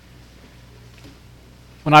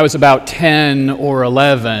When I was about 10 or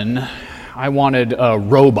 11, I wanted a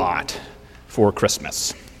robot for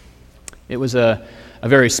Christmas. It was a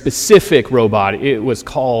very specific robot. It was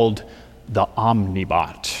called the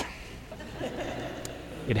Omnibot.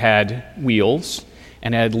 It had wheels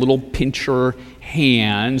and had little pincher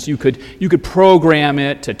hands. You could program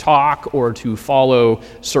it to talk or to follow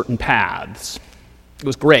certain paths. It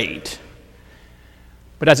was great.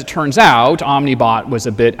 But as it turns out, Omnibot was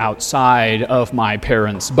a bit outside of my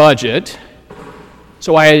parents' budget,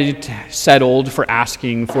 so I settled for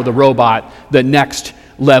asking for the robot the next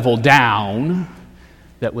level down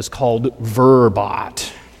that was called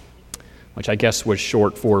Verbot, which I guess was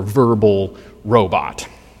short for verbal robot.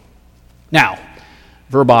 Now,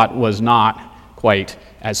 Verbot was not quite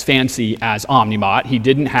as fancy as Omnibot. He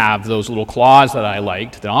didn't have those little claws that I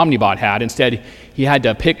liked that Omnibot had. Instead, he had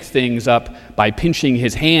to pick things up by pinching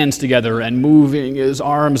his hands together and moving his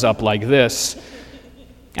arms up like this.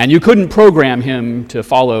 And you couldn't program him to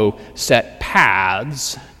follow set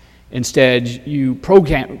paths. Instead, you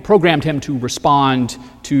programmed him to respond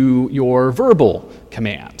to your verbal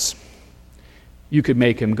commands. You could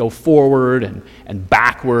make him go forward and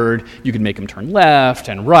backward. You could make him turn left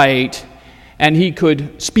and right. And he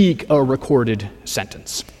could speak a recorded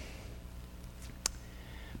sentence.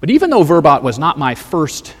 But even though Verbot was not my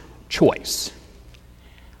first choice,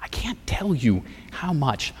 I can't tell you how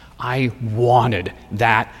much I wanted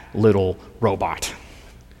that little robot.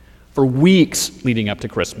 For weeks leading up to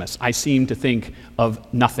Christmas, I seemed to think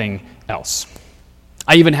of nothing else.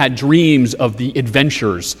 I even had dreams of the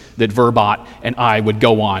adventures that Verbot and I would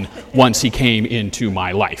go on once he came into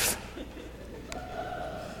my life.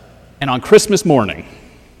 And on Christmas morning,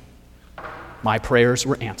 my prayers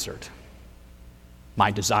were answered. My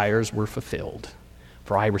desires were fulfilled,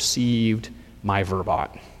 for I received my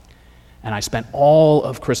Verbot. And I spent all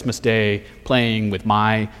of Christmas Day playing with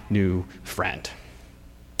my new friend.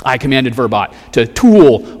 I commanded Verbot to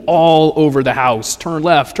tool all over the house. Turn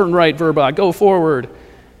left, turn right, Verbot, go forward.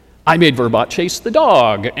 I made Verbot chase the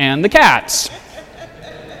dog and the cats.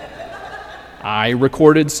 I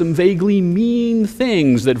recorded some vaguely mean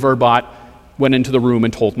things that Verbot went into the room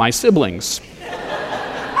and told my siblings.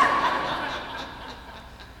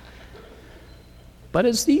 But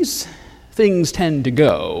as these things tend to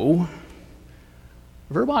go,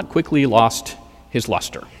 Verbot quickly lost his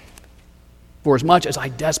luster. For as much as I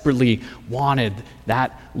desperately wanted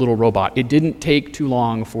that little robot, it didn't take too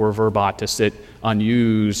long for Verbot to sit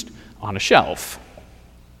unused on a shelf.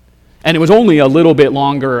 And it was only a little bit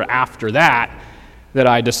longer after that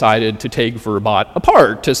I decided to take Verbot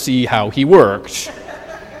apart to see how he worked.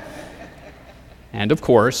 And of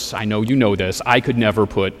course, I know you know this, I could never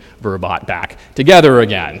put Verbot back together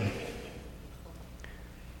again.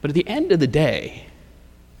 But at the end of the day,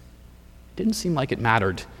 it didn't seem like it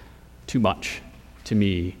mattered too much to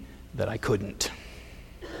me that I couldn't.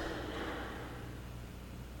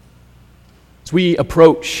 As we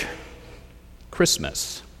approach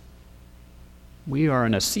Christmas, we are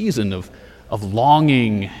in a season of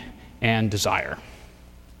longing and desire.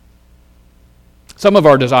 Some of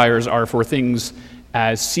our desires are for things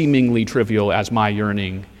as seemingly trivial as my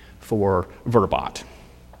yearning for Verbot.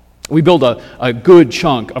 We build a good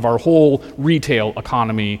chunk of our whole retail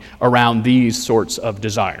economy around these sorts of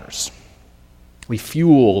desires. We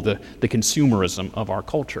fuel the consumerism of our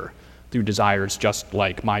culture through desires just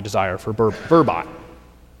like my desire for Verbot.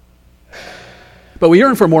 But we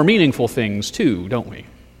yearn for more meaningful things too, don't we?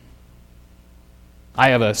 I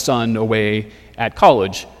have a son away at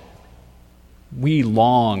college. We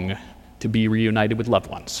long to be reunited with loved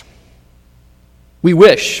ones. We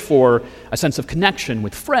wish for a sense of connection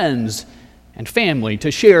with friends and family,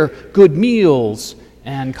 to share good meals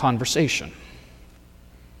and conversation.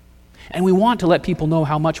 And we want to let people know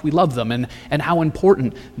how much we love them and how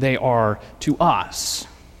important they are to us.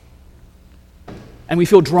 And we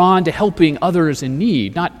feel drawn to helping others in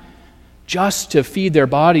need, not just to feed their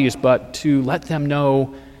bodies, but to let them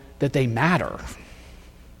know that they matter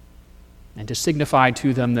and to signify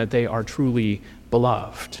to them that they are truly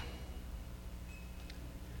beloved.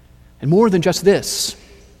 And more than just this,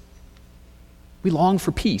 we long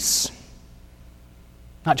for peace,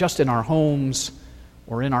 not just in our homes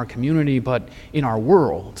or in our community, but in our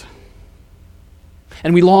world.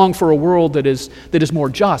 And we long for a world that is more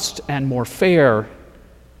just and more fair,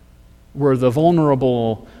 where the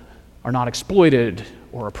vulnerable are not exploited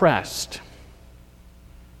or oppressed.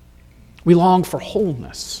 We long for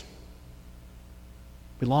wholeness.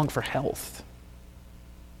 We long for health.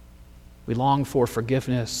 We long for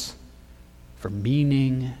forgiveness, for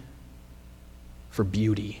meaning, for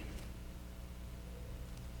beauty.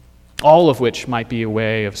 all of which might be a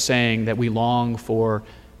way of saying that we long for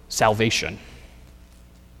salvation.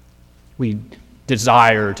 We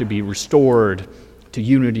desire to be restored to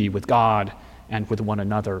unity with God and with one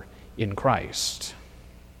another in Christ.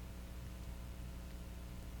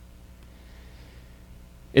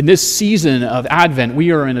 In this season of Advent,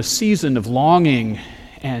 we are in a season of longing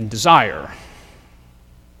and desire.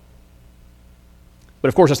 But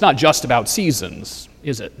of course, it's not just about seasons,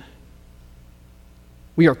 is it?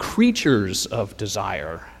 We are creatures of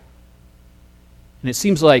desire. And it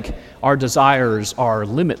seems like our desires are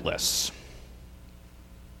limitless.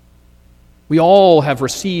 We all have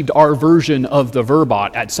received our version of the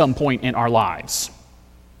verbot at some point in our lives.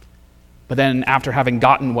 But then after having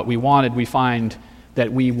gotten what we wanted, we find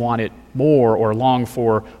that we want it more, or long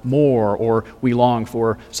for more, or we long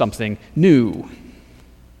for something new.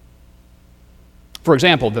 For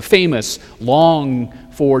example, the famous long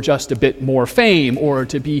for just a bit more fame, or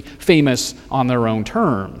to be famous on their own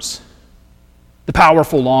terms. The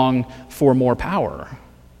powerful long for more power.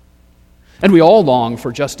 And we all long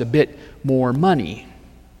for just a bit more money.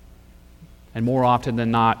 And more often than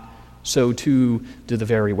not, so too do the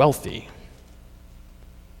very wealthy.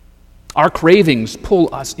 Our cravings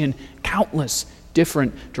pull us in countless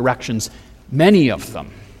different directions, many of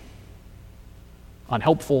them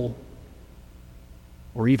unhelpful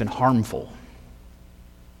or even harmful.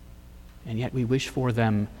 And yet we wish for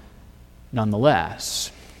them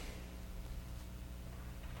nonetheless.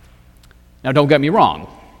 Now, don't get me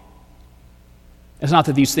wrong. It's not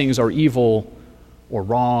that these things are evil or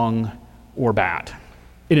wrong or bad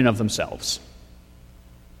in and of themselves.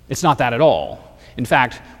 It's not that at all. In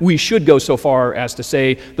fact, we should go so far as to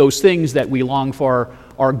say those things that we long for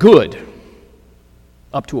are good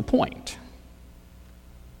up to a point.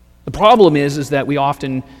 The problem is that we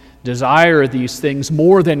often desire these things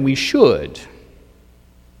more than we should.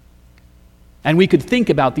 And we could think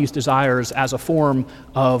about these desires as a form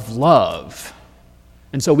of love.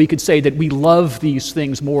 And so we could say that we love these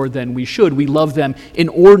things more than we should. We love them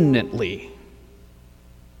inordinately.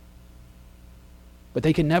 But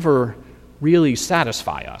they can never really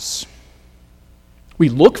satisfy us. We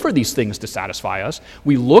look for these things to satisfy us.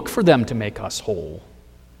 We look for them to make us whole.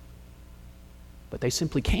 But they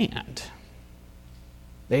simply can't.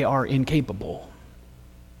 They are incapable.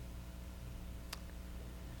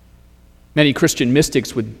 Many Christian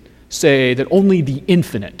mystics would say that only the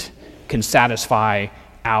infinite can satisfy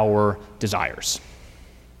our desires.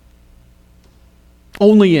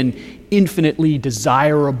 Only an infinitely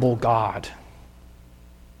desirable God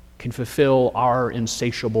can fulfill our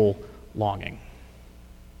insatiable longing.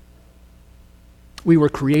 We were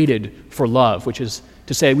created for love, which is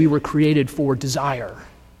to say we were created for desire,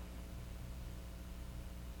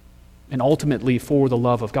 and ultimately for the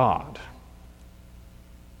love of God.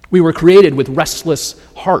 We were created with restless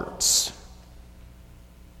hearts.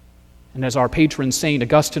 And as our patron Saint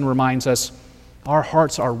Augustine reminds us, our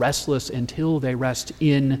hearts are restless until they rest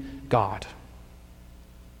in God.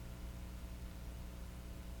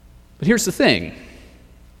 But here's the thing.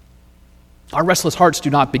 Our restless hearts do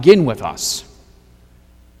not begin with us.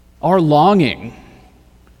 Our longing,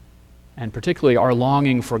 and particularly our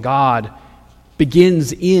longing for God,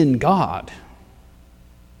 begins in God.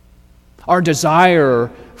 Our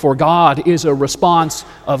desire for God is a response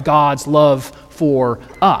of God's love for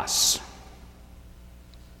us.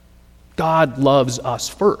 God loves us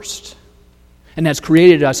first, and has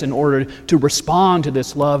created us in order to respond to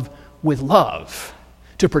this love with love,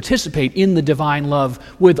 to participate in the divine love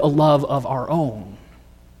with a love of our own.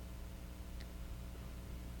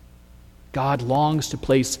 God longs to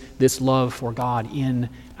place this love for God in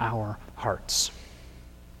our hearts.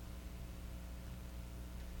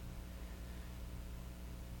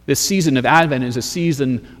 This season of Advent is a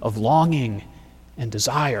season of longing and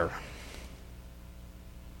desire.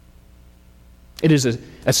 It is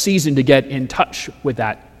a season to get in touch with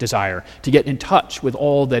that desire, to get in touch with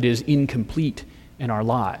all that is incomplete in our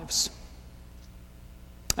lives.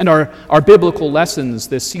 And our biblical lessons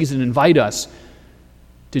this season invite us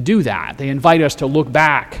to do that. They invite us to look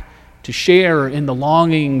back, to share in the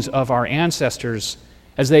longings of our ancestors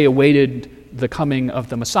as they awaited the coming of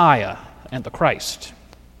the Messiah and the Christ.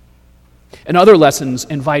 And other lessons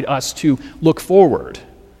invite us to look forward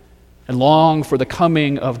and long for the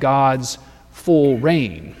coming of God's full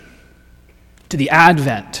reign, to the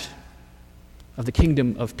advent of the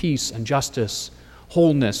kingdom of peace and justice,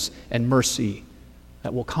 wholeness and mercy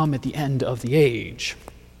that will come at the end of the age.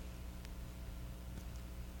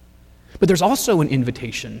 But there's also an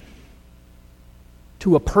invitation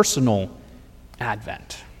to a personal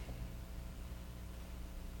Advent.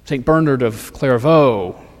 St. Bernard of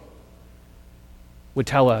Clairvaux would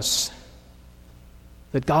tell us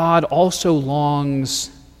that God also longs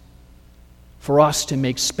for us to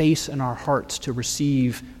make space in our hearts to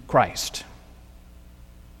receive Christ.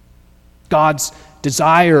 God's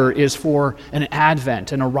desire is for an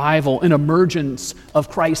advent, an arrival, an emergence of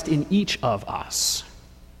Christ in each of us.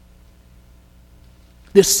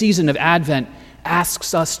 This season of Advent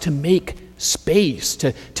asks us to make space,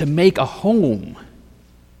 to make a home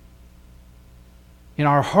in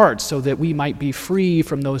our hearts so that we might be free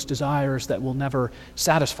from those desires that will never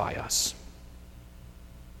satisfy us.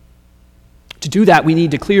 To do that, we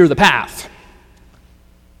need to clear the path.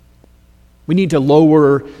 We need to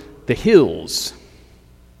lower the hills.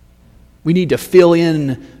 We need to fill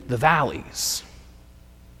in the valleys.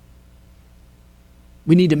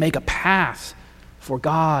 We need to make a path for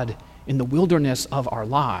God in the wilderness of our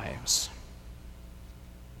lives.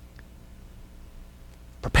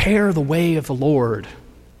 Prepare the way of the Lord,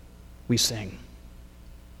 we sing.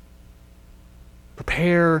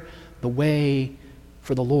 Prepare the way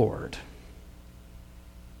for the Lord.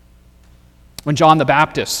 When John the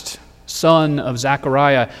Baptist, son of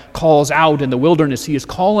Zechariah, calls out in the wilderness, he is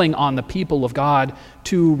calling on the people of God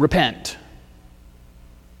to repent.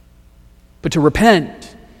 But to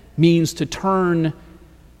repent means to turn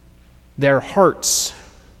their hearts,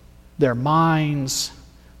 their minds,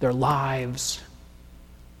 their lives,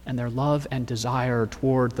 and their love and desire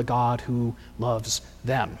toward the God who loves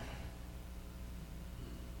them.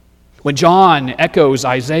 When John echoes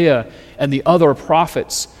Isaiah and the other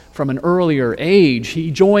prophets from an earlier age,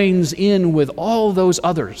 he joins in with all those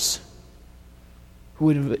others who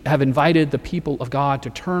would have invited the people of God to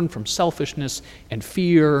turn from selfishness and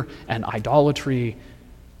fear and idolatry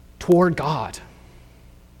toward God,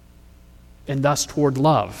 and thus toward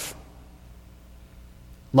love.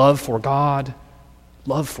 Love for God,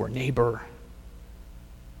 love for neighbor,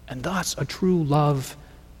 and thus a true love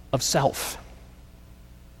of self.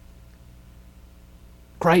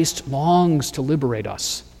 Christ longs to liberate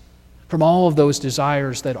us from all of those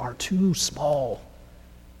desires that are too small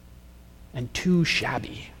and too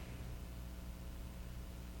shabby.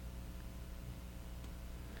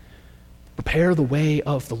 Prepare the way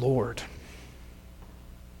of the Lord.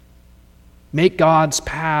 Make God's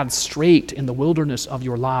paths straight in the wilderness of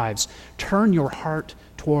your lives. Turn your heart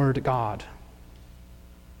toward God.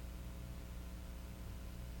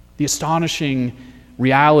 The astonishing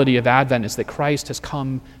reality of Advent is that Christ has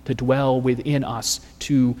come to dwell within us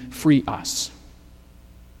to free us.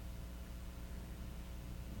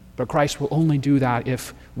 But Christ will only do that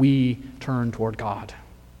if we turn toward God,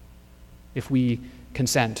 if we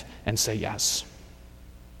consent and say yes.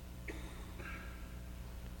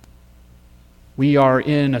 We are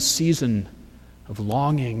in a season of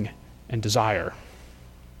longing and desire.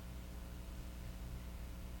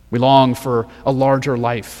 We long for a larger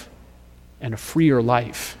life and a freer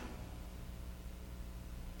life.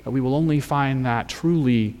 But we will only find that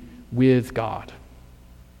truly with God.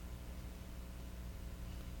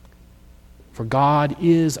 For God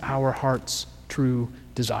is our heart's true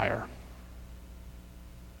desire.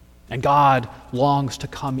 And God longs to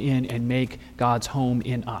come in and make God's home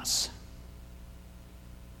in us.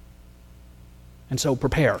 And so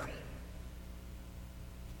prepare.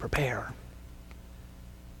 Prepare.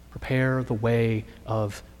 Prepare the way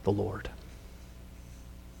of the Lord.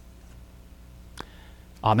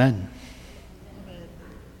 Amen.